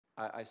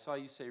I saw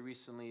you say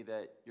recently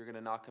that you're going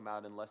to knock him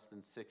out in less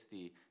than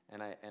 60,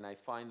 and I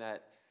find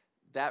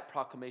that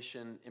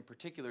proclamation in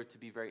particular to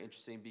be very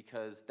interesting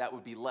because that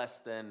would be less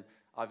than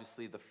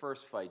obviously the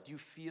first fight. Do you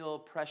feel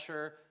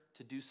pressure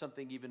to do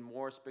something even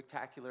more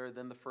spectacular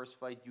than the first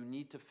fight? You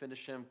need to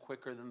finish him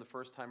quicker than the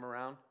first time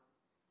around?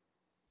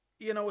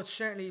 You know, it's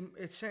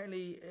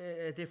certainly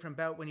a different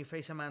bout when you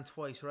face a man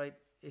twice, right?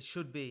 It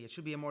should be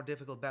a more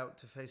difficult bout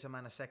to face a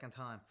man a second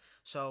time.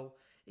 So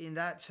in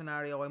that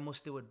scenario, I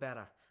must do it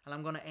better, and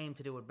I'm going to aim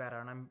to do it better.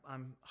 And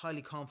I'm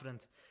highly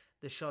confident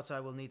the shots I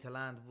will need to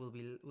land will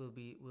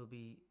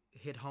be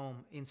hit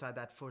home inside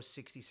that first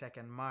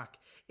 60-second mark.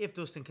 If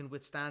Dustin can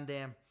withstand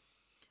them,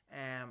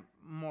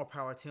 more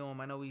power to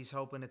him. I know he's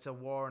hoping it's a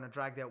war and a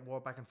dragged out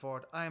war back and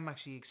forth. I'm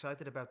actually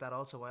excited about that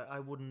also. I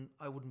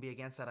wouldn't be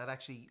against that. I'd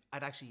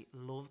actually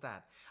love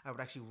that. I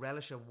would actually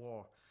relish a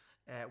war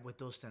with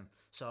Dustin.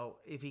 So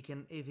if he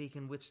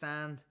can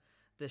withstand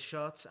the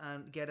shots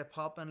and get it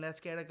popping, let's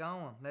get it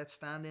going. Let's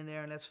stand in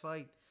there and let's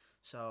fight.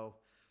 So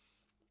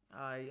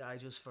I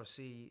just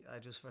foresee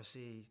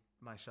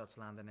my shots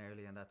landing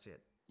early, and that's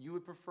it. You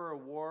would prefer a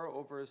war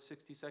over a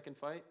 60-second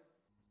fight?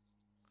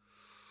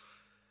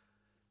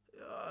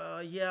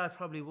 Yeah, I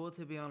probably would,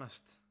 to be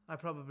honest. I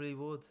probably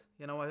would.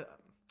 You know, I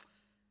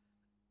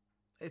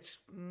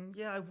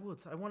would.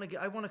 I want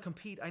to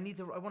compete. I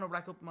want to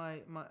rack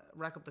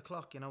up the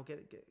clock. You know,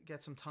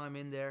 get some time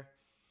in there.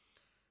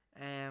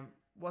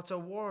 What's a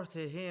war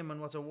to him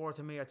and what's a war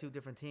to me are two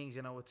different things.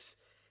 You know, it's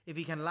if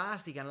he can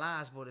last, he can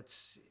last, but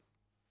it's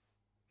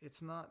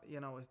not.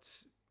 You know,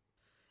 it's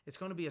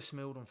going to be a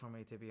smooth one for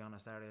me, to be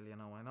honest, Ariel. You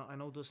know, I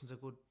know Dustin's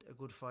a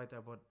good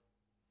fighter, but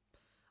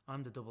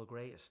I'm the double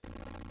greatest.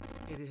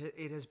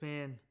 It has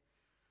been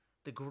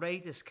the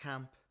greatest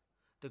camp,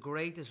 the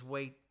greatest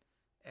weight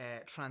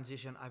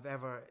transition I've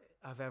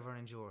ever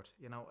endured.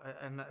 You know,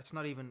 and it's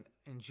not even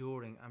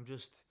enduring.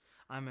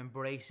 I'm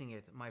embracing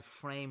it. My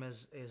frame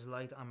is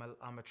light.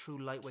 I'm a true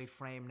lightweight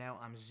frame now.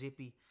 I'm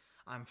zippy.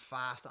 I'm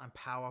fast. I'm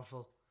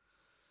powerful.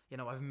 You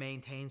know, I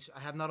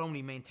have not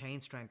only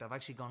maintained strength, I've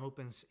actually gone up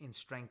in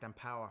strength and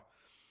power.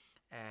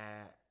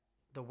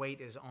 The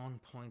weight is on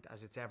point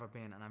as it's ever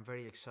been, and I'm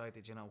very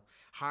excited. You know,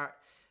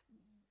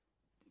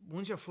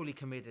 once you're fully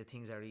committed,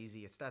 things are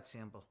easy. It's that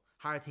simple.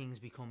 Hard things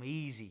become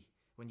easy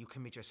when you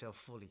commit yourself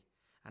fully,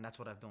 and that's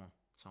what I've done.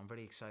 So I'm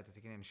very excited to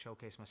get in and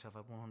showcase myself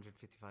at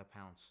 155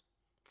 pounds,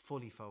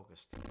 fully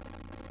focused.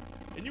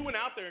 And you went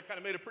out there and kind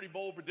of made a pretty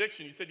bold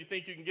prediction. You said you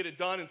think you can get it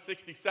done in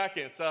 60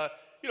 seconds.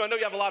 You know, I know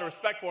you have a lot of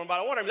respect for him, but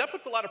I wonder, that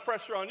puts a lot of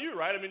pressure on you,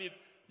 right? I mean,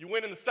 you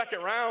win in the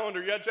second round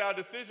or you edge out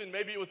a decision.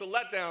 Maybe it was a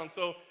letdown.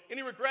 So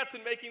any regrets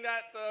in making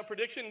that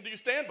prediction? Do you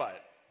stand by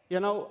it?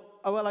 You know,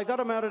 well, I got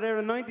him out of there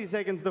in 90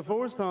 seconds the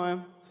first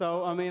time.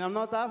 So, I mean, I'm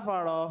not that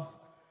far off.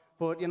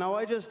 But, you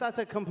know, that's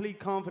a complete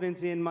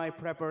confidence in my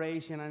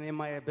preparation and in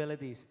my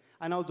abilities.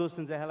 I know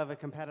Dustin's a hell of a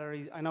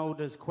competitor. I know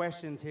there's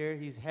questions here.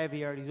 He's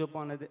heavier. He's up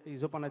on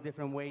a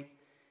different weight.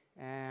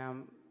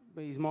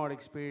 But he's more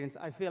experienced.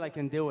 I feel I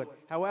can do it.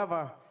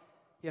 However,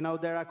 you know,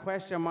 there are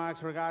question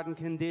marks regarding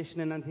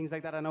conditioning and things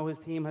like that. I know his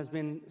team has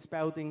been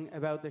spouting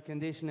about the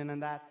conditioning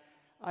and that.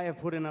 I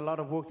have put in a lot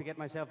of work to get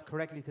myself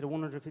correctly to the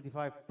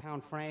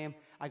 155-pound frame.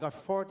 I got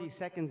 40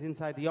 seconds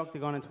inside the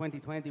octagon in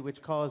 2020,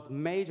 which caused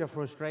major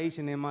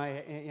frustration in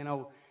my, you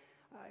know,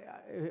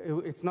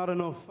 it's not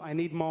enough. I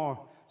need more.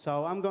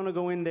 So I'm going to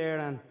go in there,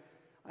 and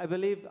I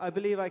believe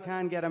I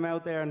can get him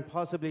out there and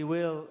possibly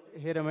will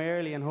hit him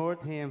early and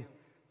hurt him.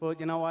 But,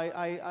 you know,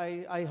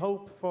 I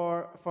hope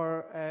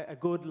for a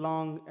good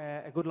long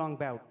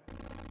bout.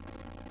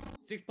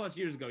 6+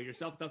 years ago,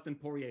 yourself, Dustin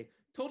Poirier,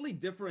 totally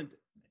different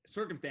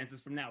circumstances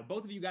from now.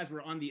 Both of you guys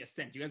were on the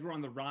ascent. You guys were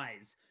on the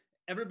rise.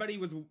 Everybody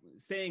was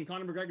saying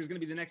Conor McGregor is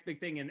going to be the next big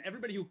thing, and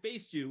everybody who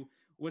faced you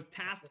was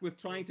tasked with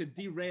trying to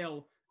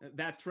derail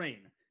that train.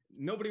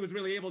 Nobody was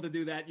really able to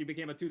do that. You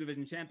became a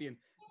 2-division champion.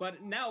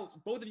 But now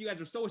both of you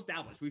guys are so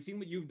established. We've seen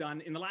what you've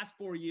done. In the last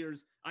 4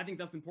 years, I think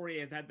Dustin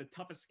Poirier has had the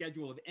toughest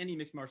schedule of any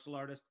mixed martial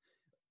artist.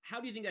 How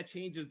do you think that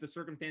changes the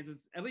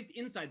circumstances, at least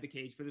inside the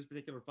cage, for this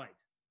particular fight?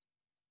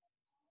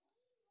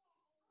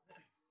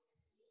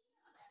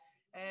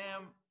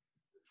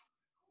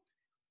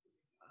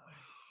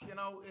 You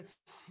know,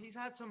 he's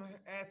had some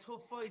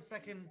tough fights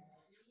that can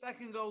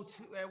go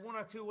one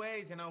or two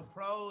ways. You know,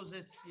 pros,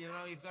 you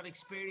know, you've got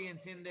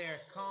experience in there.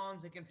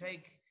 Cons, it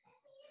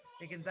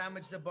can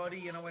damage the body.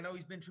 You know, I know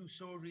he's been through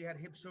surgery, he had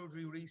hip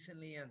surgery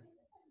recently, and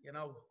you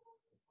know,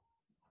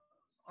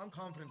 I'm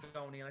confident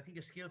going in. I think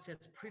his skill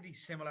set's pretty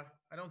similar.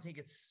 I don't think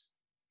it's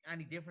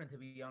any different, to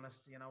be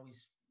honest. You know,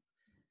 he's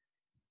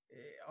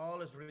all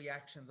his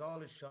reactions, all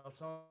his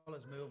shots, all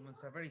his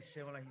movements are very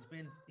similar.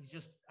 He's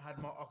just had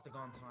more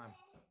octagon time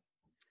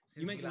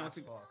since we last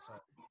fought. So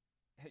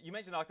you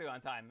mentioned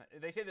octagon time.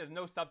 They say there's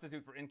no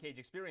substitute for in-cage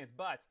experience,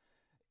 but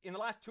in the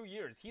last 2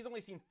 years, he's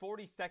only seen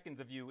 40 seconds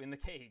of you in the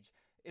cage.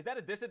 Is that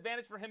a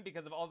disadvantage for him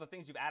because of all the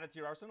things you've added to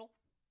your arsenal?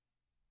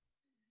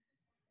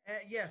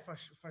 Yeah,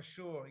 for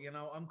sure. You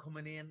know, I'm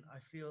coming in. I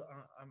feel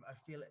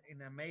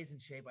in amazing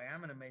shape. I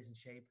am in amazing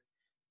shape.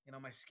 You know,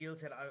 my skill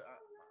set.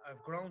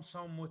 I've grown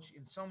so much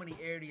in so many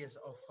areas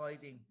of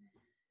fighting,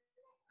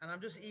 and I'm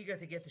just eager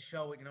to get to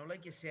show it. You know,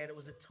 like you said, it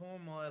was a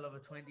turmoil of a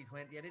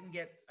 2020. I didn't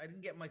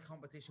get my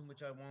competition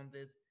which I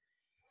wanted.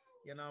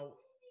 You know,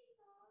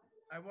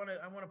 I want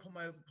to put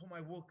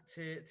my work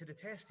to the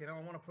test. You know,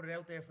 I want to put it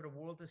out there for the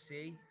world to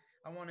see.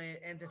 I want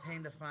to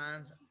entertain the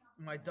fans,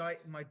 my diehard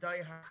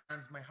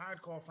fans, my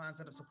hardcore fans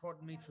that have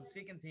supported me through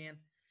thick and thin.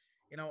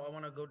 You know, I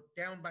want to go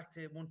down back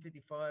to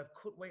 155,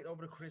 cut weight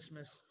over the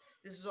Christmas.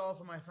 This is all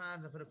for my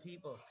fans and for the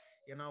people,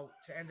 you know,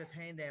 to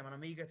entertain them. And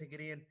I'm eager to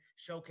get in,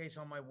 showcase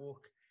all my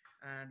work.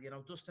 And, you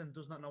know, Dustin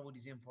does not know what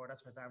he's in for.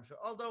 That's for damn sure.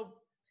 Although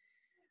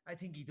I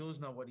think he does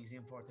know what he's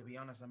in for, to be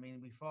honest. I mean,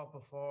 we fought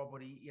before,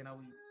 but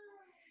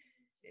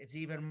it's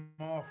even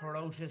more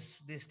ferocious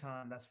this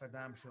time. That's for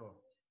damn sure.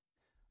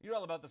 You're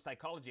all about the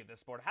psychology of this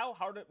sport. How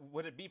hard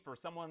would it be for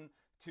someone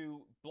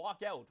to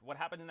block out what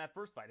happened in that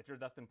first fight if you're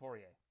Dustin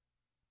Poirier?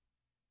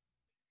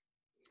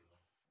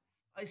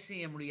 I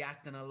see him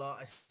reacting a lot.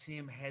 I see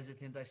him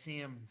hesitant. I see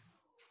him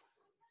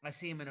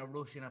in a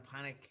rush, in a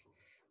panic.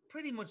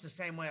 Pretty much the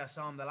same way I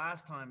saw him the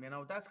last time. You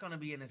know, that's going to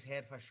be in his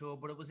head for sure,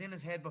 but it was in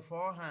his head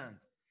beforehand.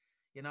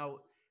 You know,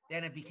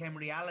 then it became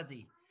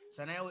reality.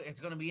 So now it's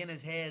going to be in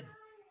his head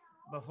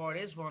before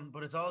this one,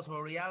 but it's also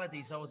a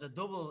reality. So it's a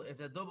double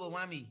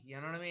whammy. You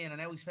know what I mean? And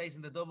now he's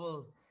facing the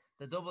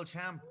double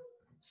champ.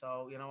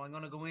 So, you know, I'm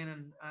going to go in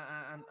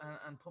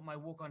and put my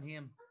work on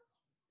him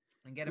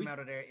and get him out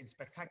of there in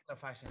spectacular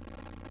fashion.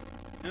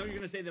 I know you're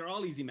going to say they're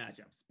all easy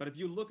matchups, but if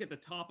you look at the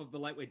top of the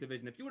lightweight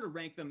division, if you were to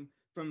rank them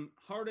from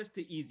hardest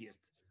to easiest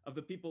of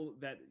the people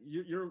that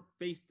you're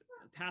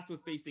tasked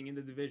with facing in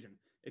the division,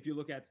 if you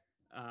look at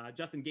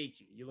Justin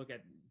Gaethje, you look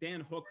at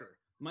Dan Hooker,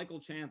 Michael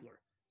Chandler,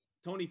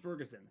 Tony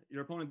Ferguson,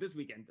 your opponent this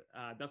weekend,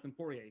 Dustin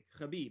Poirier,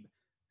 Khabib,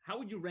 how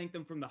would you rank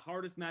them from the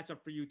hardest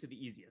matchup for you to the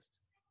easiest?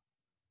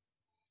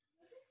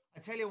 I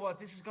tell you what,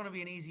 this is going to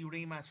be an easy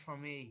rematch for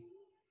me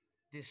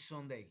this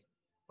Sunday,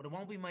 but it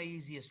won't be my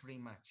easiest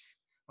rematch.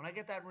 When I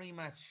get that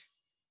rematch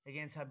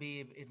against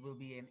Khabib, it will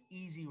be an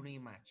easy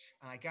rematch,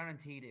 and I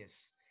guarantee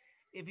this.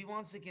 If he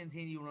wants to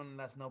continue running,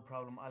 that's no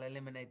problem. I'll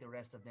eliminate the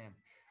rest of them.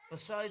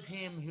 Besides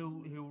him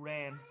who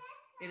ran,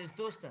 it is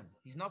Dustin.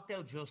 He's knocked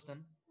out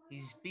Justin.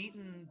 He's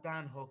beaten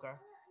Dan Hooker.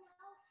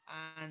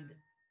 And,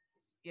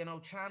 you know,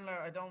 Chandler,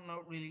 I don't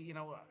know really, you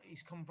know,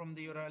 he's come from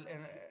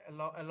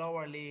a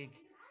lower league.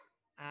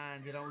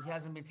 And, you know, he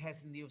hasn't been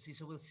tested in the UFC,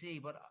 so we'll see.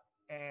 But,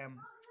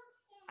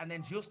 and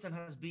then Justin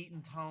has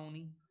beaten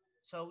Tony.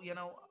 So, you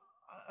know,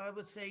 I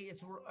would say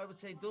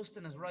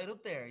Dustin is right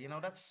up there. You know,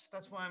 that's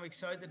why I'm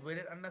excited with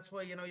it. And that's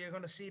why, you know, you're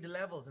going to see the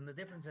levels and the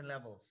difference in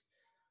levels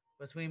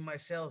between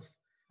myself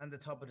and the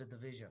top of the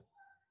division.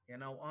 You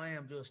know, I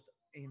am just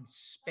in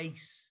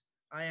space.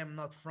 I am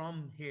not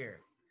from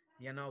here.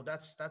 You know,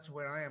 that's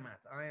where I am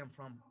at. I am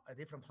from a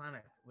different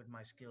planet with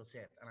my skill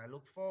set. And I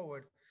look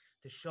forward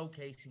to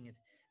showcasing it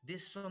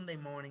this Sunday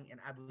morning in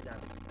Abu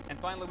Dhabi. And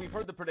finally, we've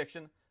heard the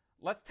prediction.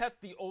 Let's test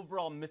the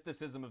overall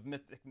mysticism of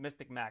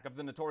Mystic Mac, of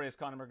the notorious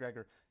Conor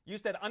McGregor. You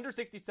said under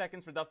 60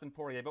 seconds for Dustin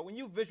Poirier, but when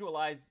you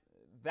visualize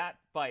that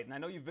fight, and I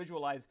know you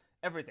visualize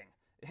everything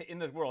in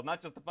this world,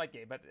 not just the fight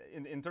game, but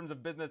in terms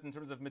of business, in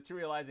terms of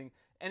materializing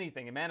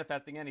anything and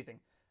manifesting anything,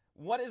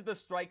 what is the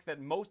strike that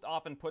most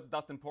often puts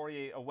Dustin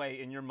Poirier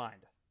away in your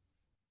mind?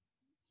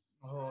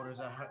 Oh,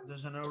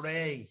 there's an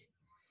array.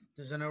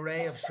 There's an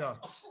array of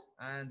shots,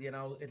 and you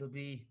know it'll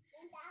be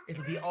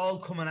all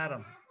coming at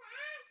him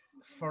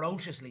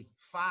ferociously,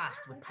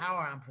 fast, with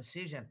power and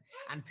precision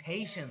and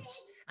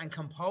patience and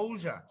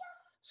composure.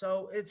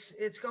 So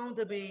it's going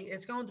to be a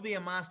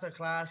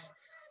masterclass.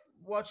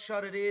 What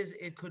shot it is,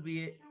 it could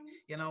be,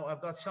 you know,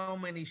 I've got so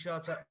many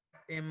shots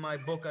in my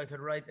book. I could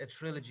write a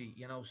trilogy,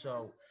 you know.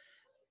 So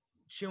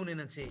tune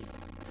in and see.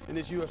 In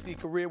his UFC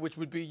career, which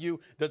would be you,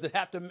 does it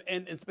have to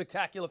end in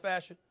spectacular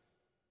fashion?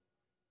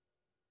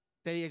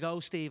 There you go,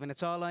 Stephen.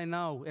 It's all I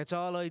know. It's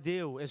all I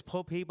do is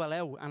put people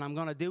out, and I'm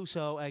going to do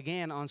so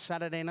again on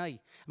Saturday night.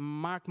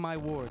 Mark my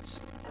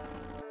words.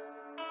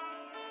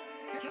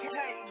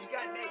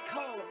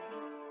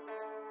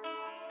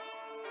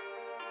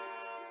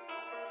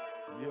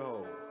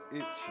 Yo,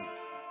 Itchy,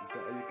 is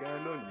that how you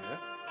going on, yeah?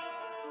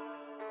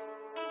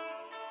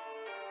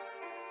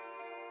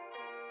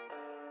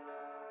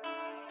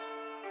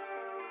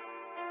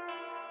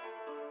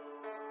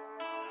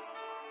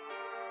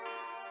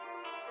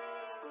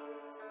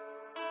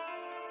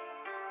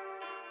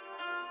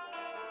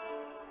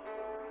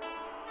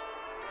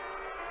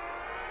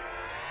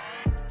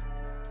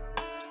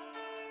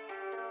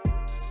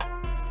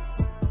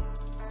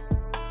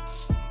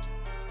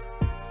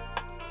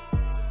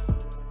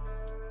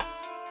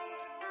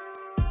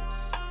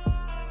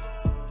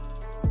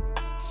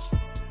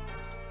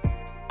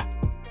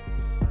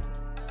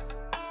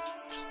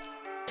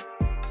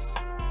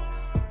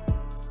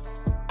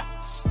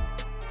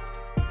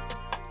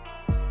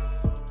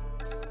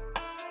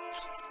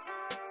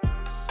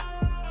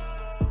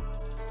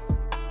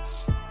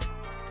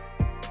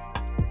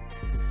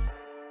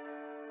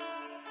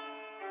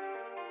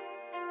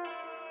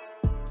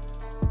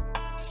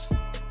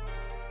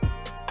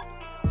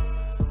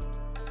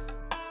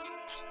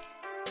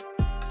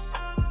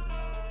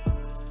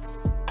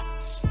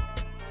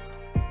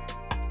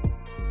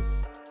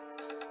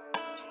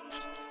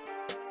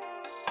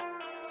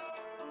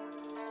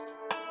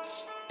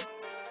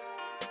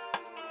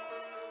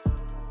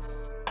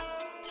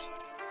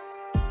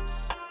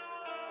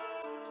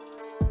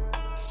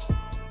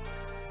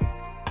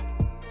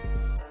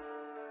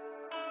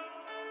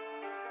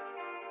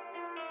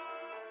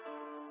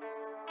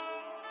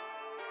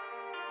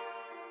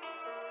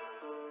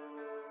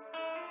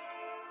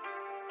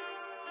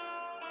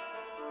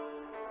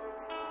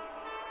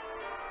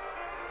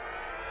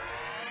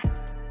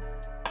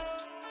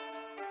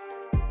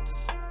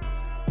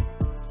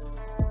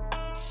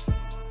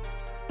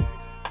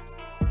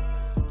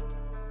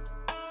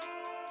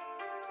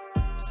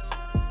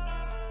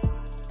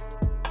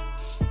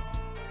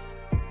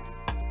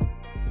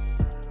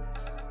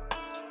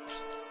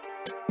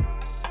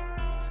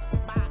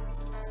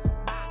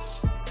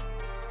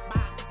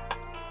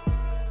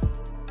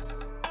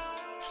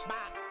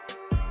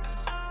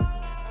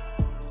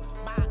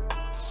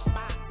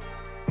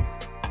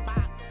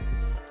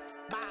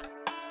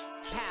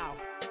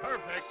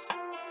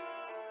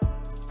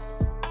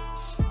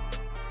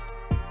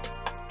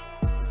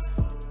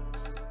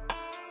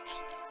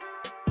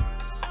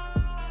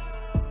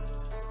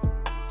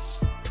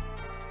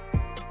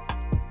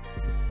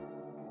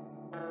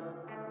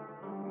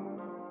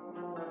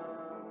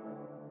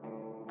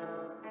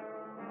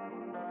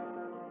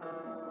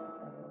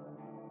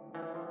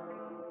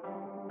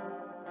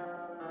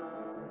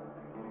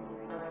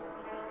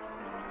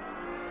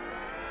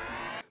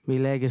 My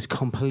leg is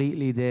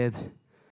completely dead.